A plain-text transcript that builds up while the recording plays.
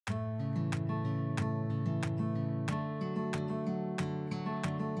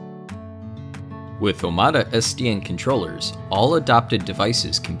With Omada SDN controllers, all adopted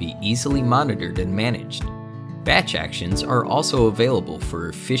devices can be easily monitored and managed. Batch actions are also available for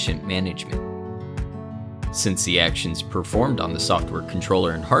efficient management. Since the actions performed on the software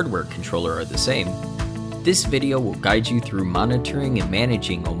controller and hardware controller are the same, this video will guide you through monitoring and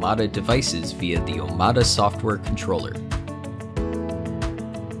managing Omada devices via the Omada software controller.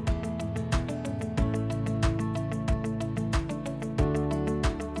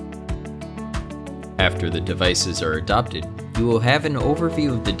 After the devices are adopted, you will have an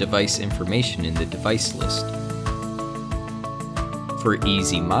overview of the device information in the device list. For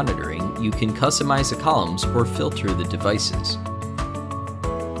easy monitoring, you can customize the columns or filter the devices.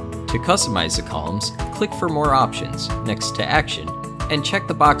 To customize the columns, click for more options next to Action and check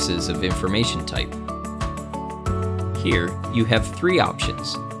the boxes of information type. Here, you have three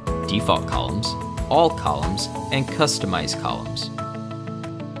options: Default Columns, All Columns, and Customize Columns.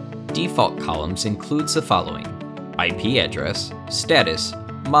 Default columns includes the following: IP address, status,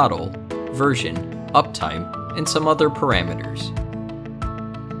 model, version, uptime, and some other parameters.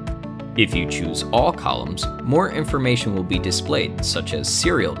 If you choose all columns, more information will be displayed, such as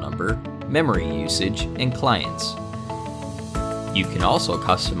serial number, memory usage, and clients. You can also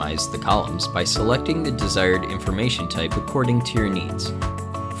customize the columns by selecting the desired information type according to your needs.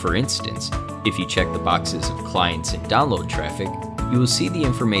 For instance, if you check the boxes of clients and download traffic, you will see the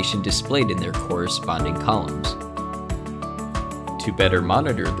information displayed in their corresponding columns. To better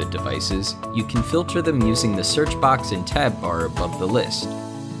monitor the devices, you can filter them using the search box and tab bar above the list.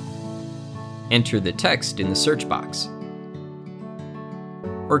 Enter the text in the search box,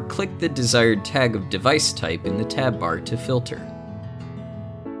 or click the desired tag of device type in the tab bar to filter.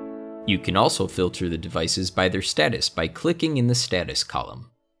 You can also filter the devices by their status by clicking in the status column.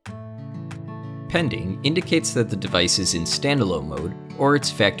 Pending indicates that the device is in standalone mode or its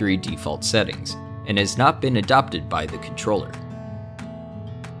factory default settings, and has not been adopted by the controller.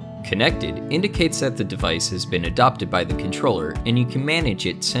 Connected indicates that the device has been adopted by the controller and you can manage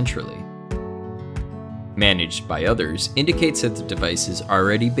it centrally. Managed by others indicates that the device has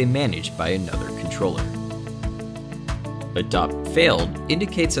already been managed by another controller. Adopt failed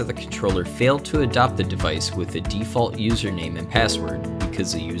indicates that the controller failed to adopt the device with the default username and password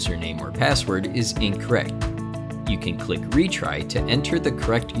because the username or password is incorrect. You can click retry to enter the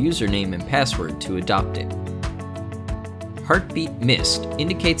correct username and password to adopt it. Heartbeat missed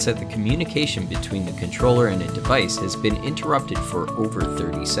indicates that the communication between the controller and a device has been interrupted for over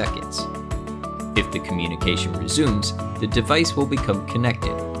 30 seconds. If the communication resumes, the device will become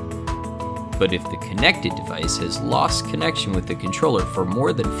connected. But if the connected device has lost connection with the controller for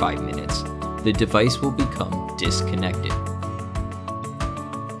more than 5 minutes, the device will become disconnected.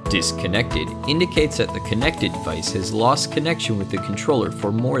 Disconnected indicates that the connected device has lost connection with the controller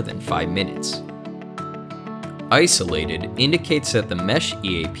for more than 5 minutes. Isolated indicates that the mesh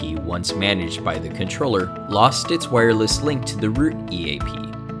EAP, once managed by the controller, lost its wireless link to the root EAP,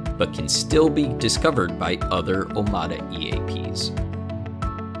 but can still be discovered by other Omada EAPs.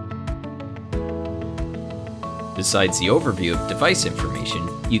 Besides the overview of device information,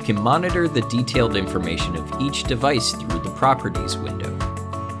 you can monitor the detailed information of each device through the Properties window.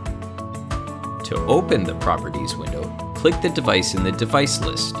 To open the Properties window, click the device in the device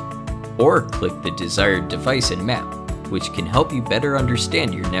list, or click the desired device and map, which can help you better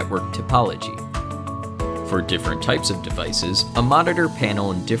understand your network topology. For different types of devices, a monitor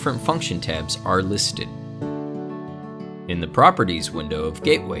panel and different function tabs are listed. In the Properties window of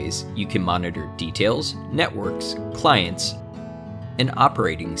Gateways, you can monitor details, networks, clients, and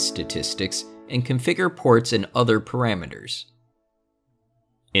operating statistics, and configure ports and other parameters.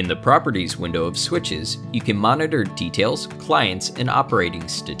 In the Properties window of Switches, you can monitor details, clients, and operating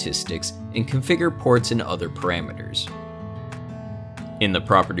statistics, and configure ports and other parameters. In the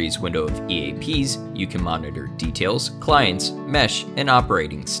Properties window of EAPs, you can monitor details, clients, mesh, and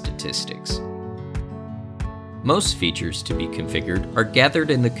operating statistics. Most features to be configured are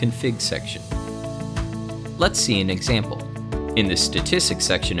gathered in the Config section. Let's see an example. In the Statistics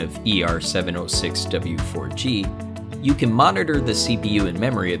section of ER706W4G, you can monitor the CPU and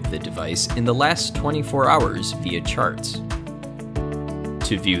memory of the device in the last 24 hours via charts.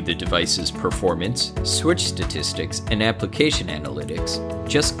 To view the device's performance, switch statistics, and application analytics,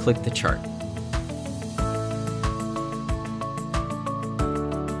 just click the chart.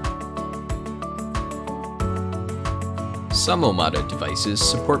 Some Omada devices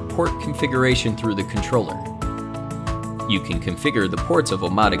support port configuration through the controller. You can configure the ports of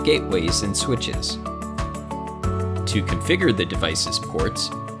Omada gateways and switches. To configure the device's ports,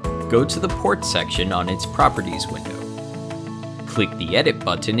 go to the Ports section on its Properties window. Click the Edit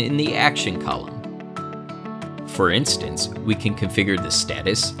button in the Action column. For instance, we can configure the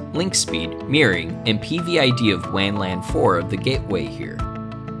status, link speed, mirroring, and PVID of WAN LAN 4 of the gateway here.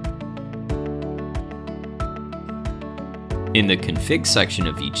 In the config section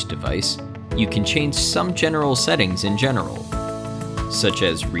of each device, you can change some general settings in general, such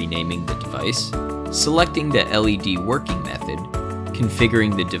as renaming the device, selecting the LED working method,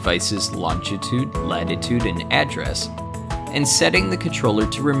 configuring the device's longitude, latitude, and address, and setting the controller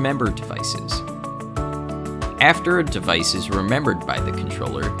to remember devices. After a device is remembered by the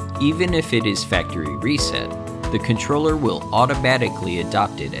controller, even if it is factory reset, the controller will automatically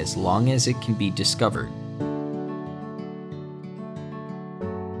adopt it as long as it can be discovered.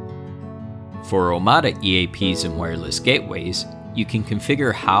 For Omada EAPs and wireless gateways, you can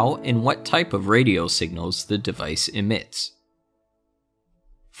configure how and what type of radio signals the device emits.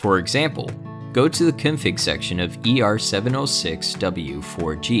 For example, go to the config section of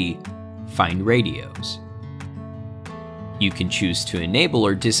ER706W4G, Find Radios. You can choose to enable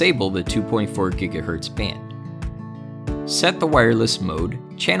or disable the 2.4 GHz band. Set the wireless mode,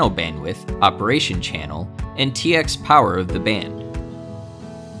 channel bandwidth, operation channel, and TX power of the band.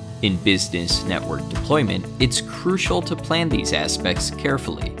 In business network deployment, it's crucial to plan these aspects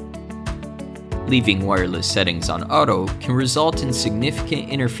carefully. Leaving wireless settings on auto can result in significant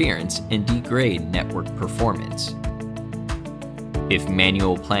interference and degrade network performance. If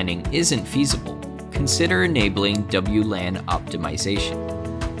manual planning isn't feasible, consider enabling WLAN optimization.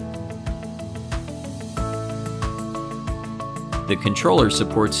 The controller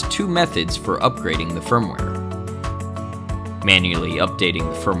supports two methods for upgrading the firmware: manually updating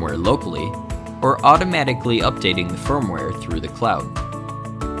the firmware locally, or automatically updating the firmware through the cloud.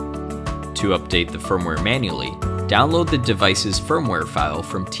 To update the firmware manually, download the device's firmware file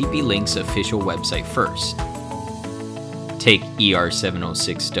from TP-Link's official website first. Take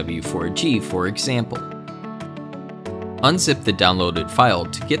ER706W4G for example. Unzip the downloaded file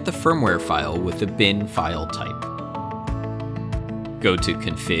to get the firmware file with the bin file type. Go to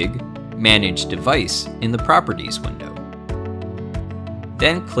Config, Manage Device in the Properties window.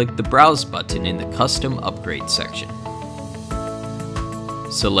 Then click the Browse button in the Custom Upgrade section.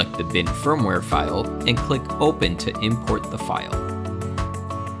 Select the bin firmware file and click Open to import the file.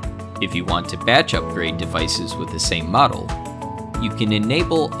 If you want to batch upgrade devices with the same model, you can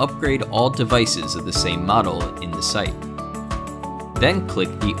enable Upgrade all devices of the same model in the site. Then click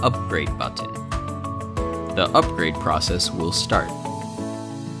the Upgrade button. The upgrade process will start.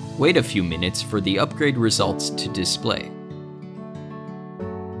 Wait a few minutes for the upgrade results to display.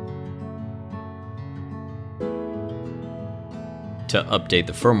 To update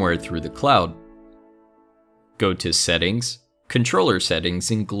the firmware through the cloud, go to Settings, Controller Settings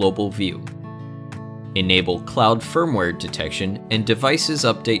in Global View. Enable Cloud Firmware Detection and Devices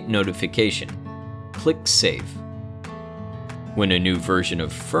Update Notification. Click Save. When a new version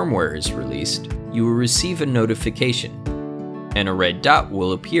of firmware is released, you will receive a notification, and a red dot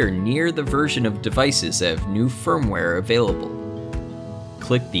will appear near the version of devices that have new firmware available.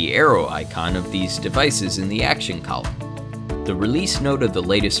 Click the arrow icon of these devices in the action column. The release note of the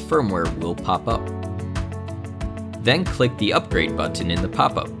latest firmware will pop up. Then click the Upgrade button in the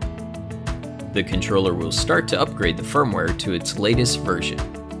pop-up. The controller will start to upgrade the firmware to its latest version.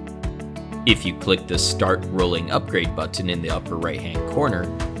 If you click the Start Rolling Upgrade button in the upper right-hand corner,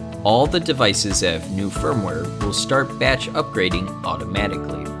 all the devices that have new firmware will start batch upgrading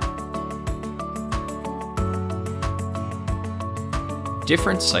automatically.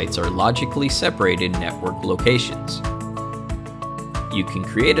 Different sites are logically separated network locations. You can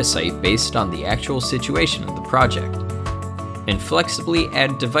create a site based on the actual situation of the project, and flexibly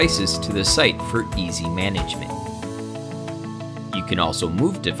add devices to the site for easy management. You can also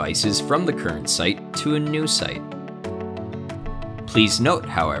move devices from the current site to a new site. Please note,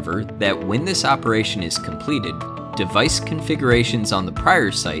 however, that when this operation is completed, device configurations on the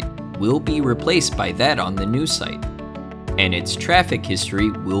prior site will be replaced by that on the new site, and its traffic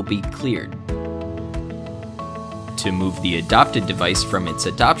history will be cleared. To move the adopted device from its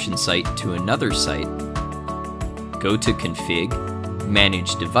adoption site to another site, go to Config,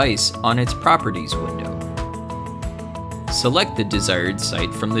 Manage Device on its Properties window. Select the desired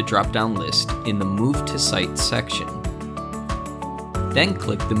site from the drop-down list in the Move to Site section. Then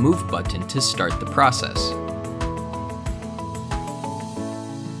click the Move button to start the process.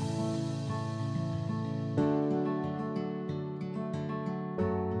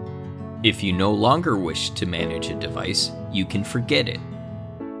 If you no longer wish to manage a device, you can forget it.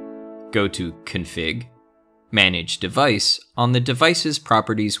 Go to Config, Manage Device on the Device's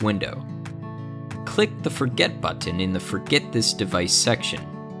Properties window. Click the Forget button in the Forget this device section.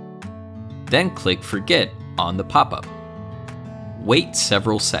 Then click Forget on the pop-up. Wait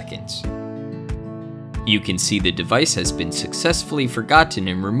several seconds. You can see the device has been successfully forgotten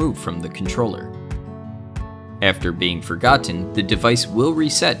and removed from the controller. After being forgotten, the device will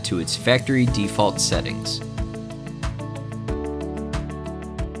reset to its factory default settings.